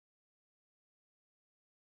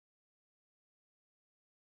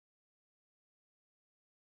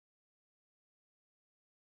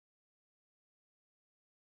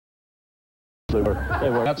They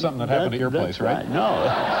were That's something that happened at your place, right? No.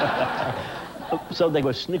 So they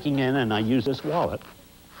were sneaking in, and I used this wallet.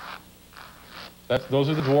 Those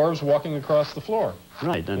are the dwarves walking across the floor.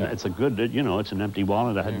 Right, and it's a good, you know, it's an empty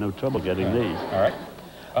wallet. I had no trouble getting these. All right.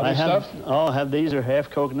 Other stuff? These are half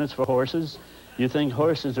coconuts for horses. You think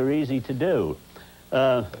horses are easy to do.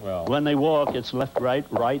 Well. When they walk, it's left, right,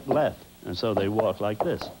 right, left. And so they walk like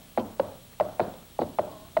this.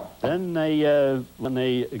 Then they, when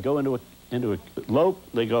they go into a lope,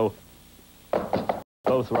 they go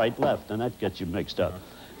both right, left, and that gets you mixed up.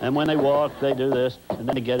 And when they walk, they do this, and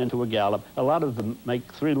then they get into a gallop. A lot of them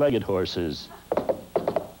make three-legged horses.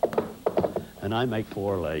 And I make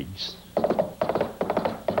four legs.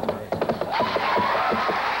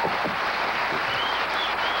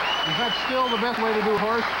 Is that still the best way to do a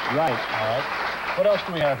horse? Right. All right. What else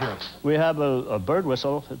do we have here? We have a bird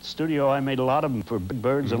whistle. At the studio, I made a lot of them for big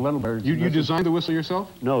birds and little birds. You designed the whistle yourself?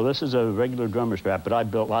 No, this is a regular drummer strap, but I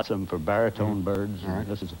built lots of them for baritone birds. All right.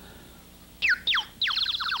 This is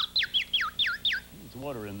there's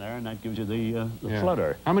water in there, and that gives you the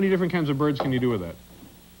flutter. How many different kinds of birds can you do with that?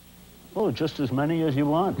 Oh, just as many as you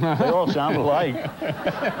want. They all sound alike.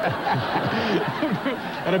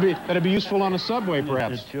 That'd be useful on a subway,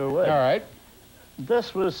 perhaps. It sure would. All right.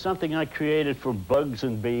 This was something I created for bugs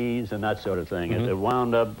and bees and that sort of thing. It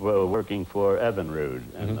wound up working for Evinrude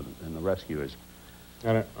and, the rescuers.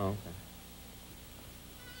 Got it. Oh, okay.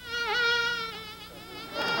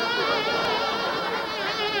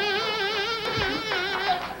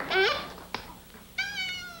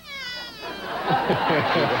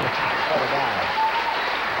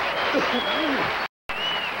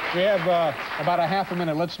 We have about a half a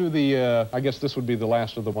minute. Let's do the, I guess this would be the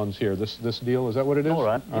last of the ones here. This deal, is that what it is? All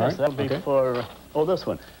right. Yes, that'll be for, this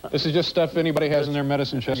one. This is just stuff anybody has in their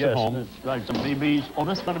medicine chest at home. Yes, like some BBs. Oh,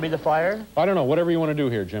 this is going to be the fire? I don't know, whatever you want to do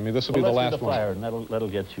here, Jimmy. This will be the last one. Let's do the fire, and that'll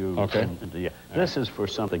get you into the... This is for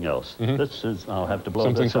something else. This is, I'll have to blow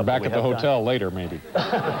something this for up. back at the hotel later, maybe.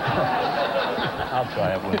 I'll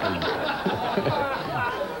try it with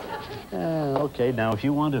you. Okay, now if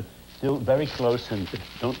you want to do it very close and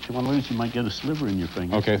don't you want to lose, you might get a sliver in your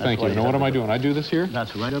finger. Okay, thank you. Now what am I doing? I do this here?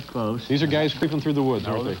 That's right up close. These are guys creeping through the woods,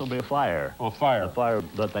 aren't they? This will be a fire. Oh, fire. A fire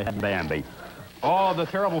that they had in Bambi. Oh, the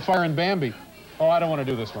terrible fire in Bambi. Oh, I don't want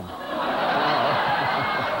to do this one.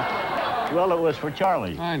 Well, it was for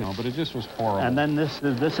Charlie. I know, but it just was horrible. And then this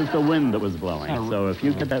is the wind that was blowing. So if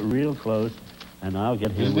you get that real close, and I'll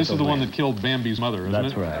get him. This is the one that killed Bambi's mother, isn't it?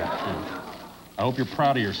 That's right. Yeah. I hope you're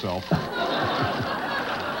proud of yourself.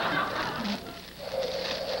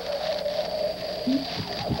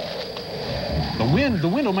 The wind,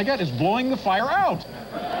 oh my God, is blowing the fire out.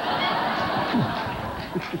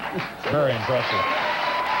 Very impressive.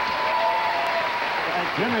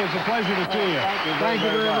 Jimmy, it's a pleasure to see you. Thank you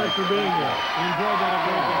very much for being here. Enjoy that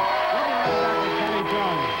event. We'll be right back with Kenny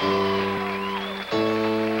Jones.